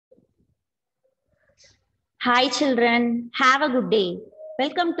Hi children, have a good day.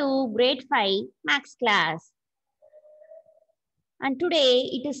 Welcome to grade 5 max class. And today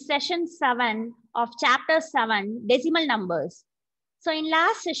it is session 7 of chapter 7 decimal numbers. So in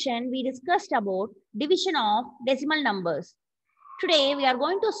last session we discussed about division of decimal numbers. Today we are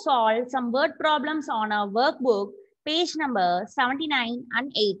going to solve some word problems on our workbook page number 79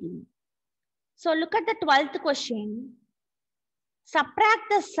 and 80. So look at the 12th question. Subtract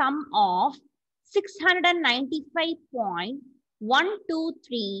the sum of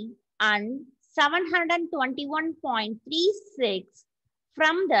 695.123 and 721.36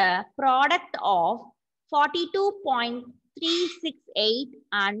 from the product of 42.368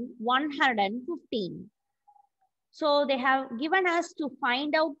 and 115. So they have given us to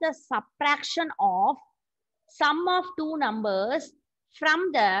find out the subtraction of sum of two numbers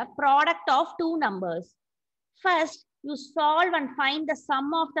from the product of two numbers. First, you solve and find the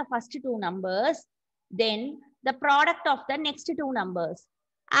sum of the first two numbers, then the product of the next two numbers.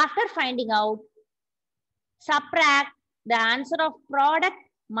 After finding out, subtract the answer of product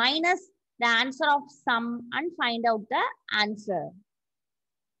minus the answer of sum and find out the answer.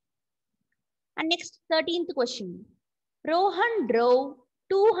 And next, 13th question. Rohan drove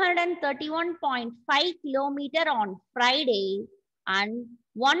 231.5 kilometer on Friday and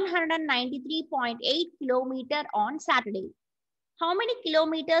 193.8 kilometer on Saturday. How many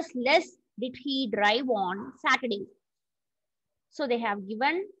kilometers less did he drive on Saturday? So they have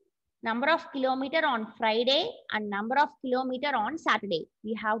given number of kilometer on Friday and number of kilometer on Saturday.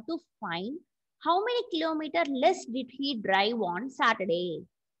 We have to find how many kilometer less did he drive on Saturday.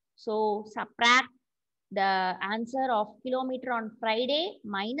 So subtract the answer of kilometer on Friday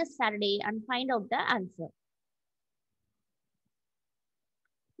minus Saturday and find out the answer.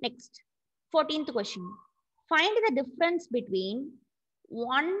 Next, 14th question. Find the difference between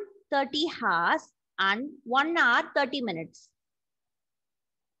 1:30 hours and 1 hour 30 minutes.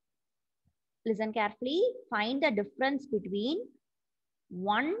 Listen carefully. Find the difference between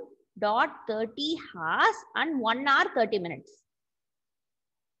 1:30 hours and 1 hour 30 minutes.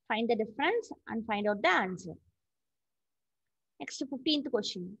 Find the difference and find out the answer. Next, 15th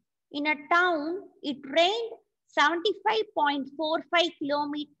question. In a town, it rained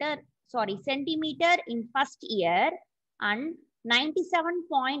 75.45 centimeter in first year and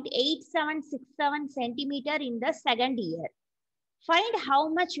 97.8767 centimeter in the second year. Find how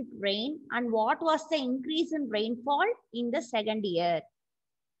much it rained and what was the increase in rainfall in the second year.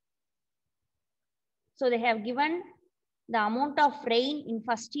 So they have given the amount of rain in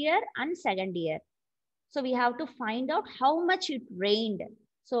first year and second year. So we have to find out how much it rained.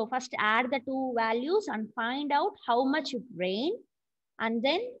 So first add the two values and find out how much it rained. And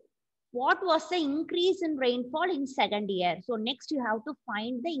then what was the increase in rainfall in second year. So next you have to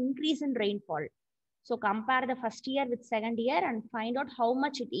find the increase in rainfall. So compare the first year with second year and find out how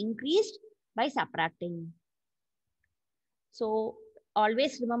much it increased by subtracting. So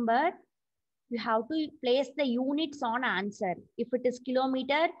always remember, you have to place the units on answer. If it is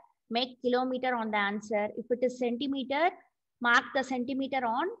kilometer, make kilometer on the answer. If it is centimeter, mark the centimeter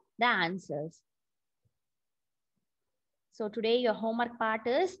on the answers. So today your homework part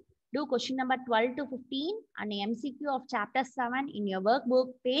is do question number 12 to 15 and MCQ of chapter 7 in your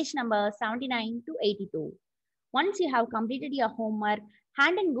workbook, page number 79 to 82. Once you have completed your homework,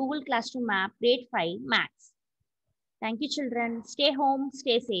 hand in Google Classroom app, grade 5 Maths. Thank you children. Stay home,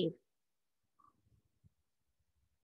 stay safe.